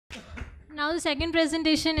Now the second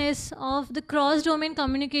presentation is of the cross-domain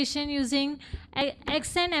communication using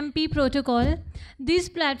XMPP protocol. This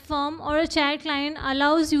platform or a chat client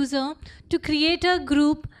allows user to create a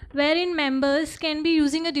group wherein members can be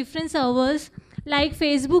using a different servers like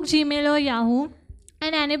Facebook, Gmail or Yahoo,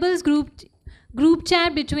 and enables group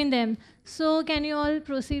chat between them. So can you all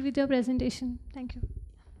proceed with your presentation? Thank you.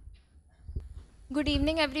 Good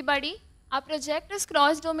evening, everybody. Our project is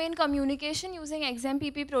cross-domain communication using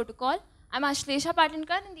XMPP protocol. I'm Ashlesha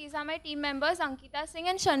Patinkar, and these are my team members, Ankita Singh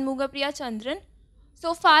and Shanmugapriya Chandran.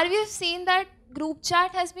 So far, we have seen that group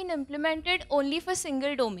chat has been implemented only for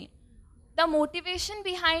single domain. The motivation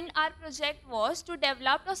behind our project was to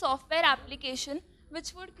develop a software application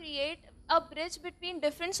which would create a bridge between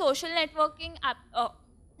different social networking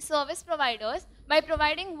service providers by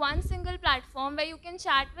providing one single platform where you can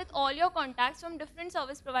chat with all your contacts from different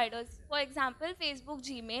service providers. For example, Facebook,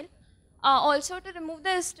 Gmail. Also to remove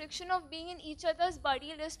the restriction of being in each other's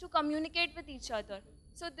buddy list to communicate with each other.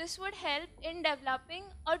 So this would help in developing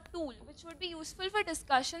a tool which would be useful for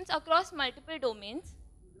discussions across multiple domains.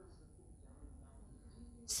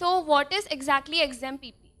 So what is exactly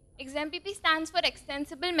XMPP? XMPP stands for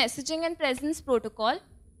Extensible Messaging and Presence Protocol.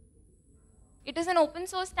 It is an open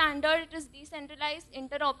source standard, it is decentralized,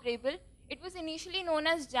 interoperable. It was initially known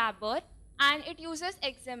as Jabber and it uses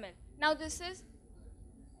XML. Now this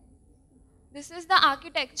is the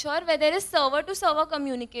architecture where there is server-to-server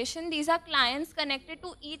communication. These are clients connected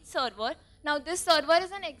to each server. Now this server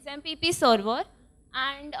is an XMPP server,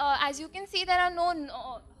 and as you can see, there are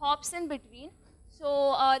no hops in between.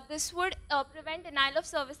 So this would prevent denial of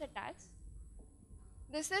service attacks.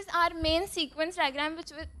 This is our main sequence diagram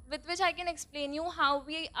with which I can explain you how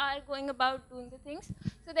we are going about doing the things.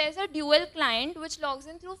 So there's a dual client which logs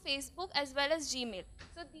in through Facebook as well as Gmail.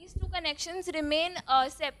 So these two connections remain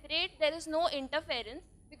separate. There is no interference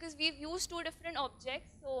because we've used two different objects.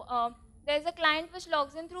 So there's a client which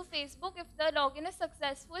logs in through Facebook. If the login is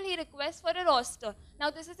successful, he requests for a roster. Now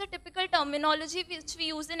this is a typical terminology which we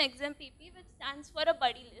use in XMPP, which stands for a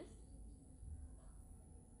buddy list.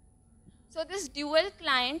 So this dual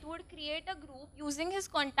client would create a group using his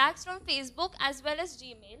contacts from Facebook as well as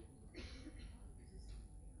Gmail.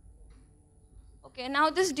 Okay, now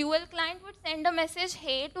this dual client would send a message,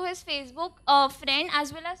 hey, to his Facebook friend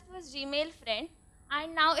as well as to his Gmail friend.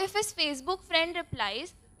 And now if his Facebook friend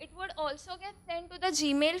replies, it would also get sent to the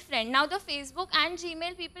Gmail friend. Now the Facebook and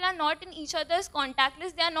Gmail people are not in each other's contact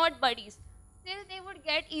list, they are not buddies. Still they would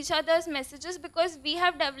get each other's messages because we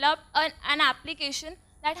have developed an application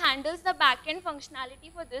that handles the backend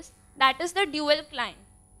functionality for this. That is the dual client.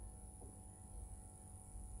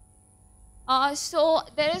 So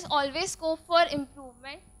there is always scope for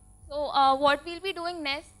improvement. So what we'll be doing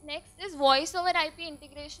next is voice over IP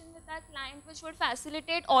integration with our client, which would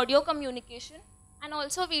facilitate audio communication and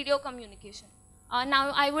also video communication.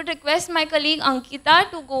 Now I would request my colleague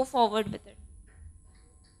Ankita to go forward with it.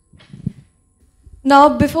 Now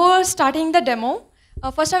before starting the demo,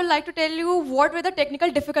 first I would like to tell you what were the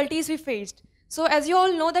technical difficulties we faced. So as you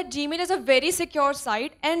all know that Gmail is a very secure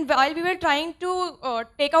site, and while we were trying to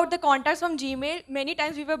take out the contacts from Gmail, many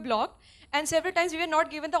times we were blocked and several times we were not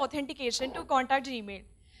given the authentication to contact Gmail.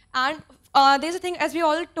 And there's a thing, as we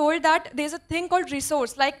all told, that there's a thing called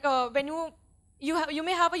resource, like when you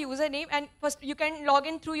may have a username and first you can log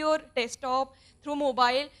in through your desktop, through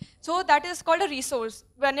mobile. So that is called a resource,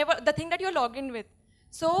 whenever the thing that you're logged in with.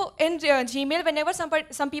 So in Gmail, whenever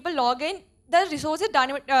some people log in, the resource is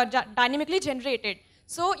dynamically generated.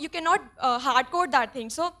 So you cannot hard code that thing.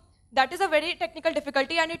 So that is a very technical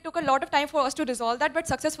difficulty, and it took a lot of time for us to resolve that, but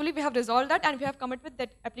successfully we have resolved that and we have come up with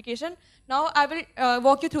that application. Now I will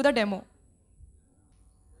walk you through the demo.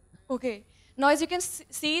 Okay. Now as you can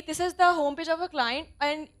see, this is the homepage of a client,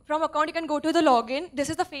 and from account you can go to the login. This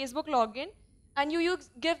is the Facebook login, and you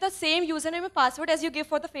give the same username and password as you give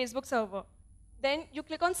for the Facebook server. Then you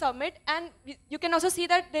click on submit, and you can also see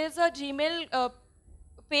that there's a Gmail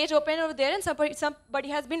page open over there, and somebody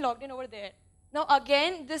has been logged in over there. Now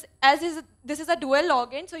again, this is a dual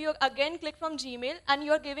login, so you again click from Gmail, and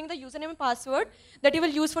you are giving the username and password that you will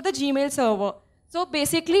use for the Gmail server. So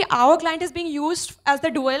basically, our client is being used as the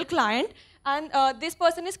dual client, and this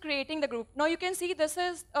person is creating the group. Now you can see this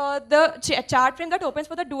is the chat frame that opens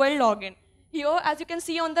for the dual login. Here, as you can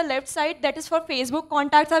see on the left side, that is for Facebook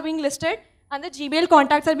contacts are being listed, and the Gmail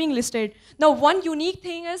contacts are being listed. Now, one unique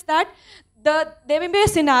thing is that there may be a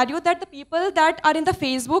scenario that the people that are in the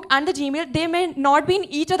Facebook and the Gmail, they may not be in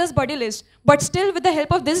each other's buddy list, but still with the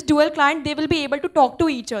help of this dual client, they will be able to talk to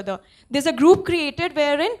each other. There's a group created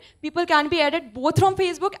wherein people can be added both from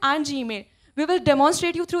Facebook and Gmail. We will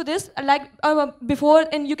demonstrate you through this. Like before,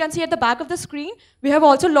 and you can see at the back of the screen, we have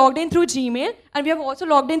also logged in through Gmail, and we have also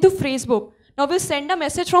logged into Facebook. Now we'll send a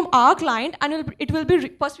message from our client, and it will be,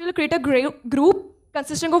 first we'll create a group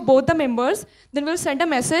consisting of both the members. Then we'll send a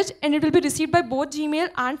message, and it will be received by both Gmail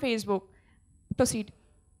and Facebook. Proceed.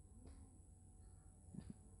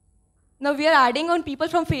 Now we are adding on people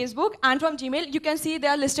from Facebook and from Gmail. You can see they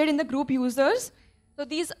are listed in the group users. So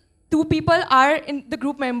these 2 people are in the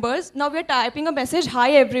group members. Now we are typing a message,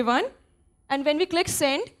 hi everyone. And when we click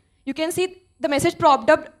send, you can see the message popped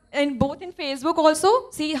up in both in Facebook also.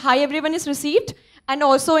 See, hi everyone is received, and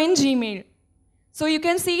also in Gmail. So you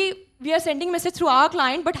can see we are sending message through our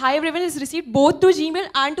client, but hi everyone is received both to Gmail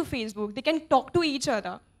and to Facebook. They can talk to each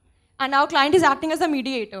other. And our client is acting as a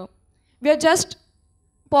mediator. We are just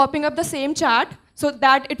popping up the same chat so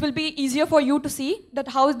that it will be easier for you to see that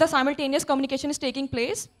how the simultaneous communication is taking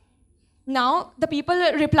place. Now, the people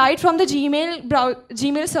replied from the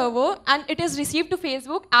Gmail server, and it is received to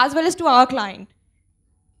Facebook as well as to our client.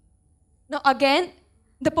 Now, again,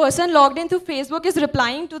 the person logged into Facebook is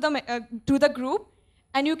replying to the group,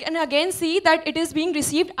 and you can again see that it is being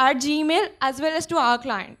received at Gmail as well as to our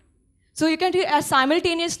client. So you can see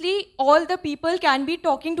simultaneously, all the people can be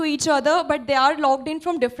talking to each other, but they are logged in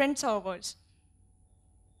from different servers.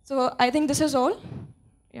 So I think this is all.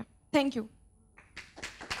 Yeah, thank you.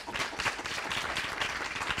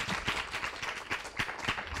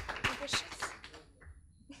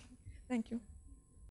 Thank you.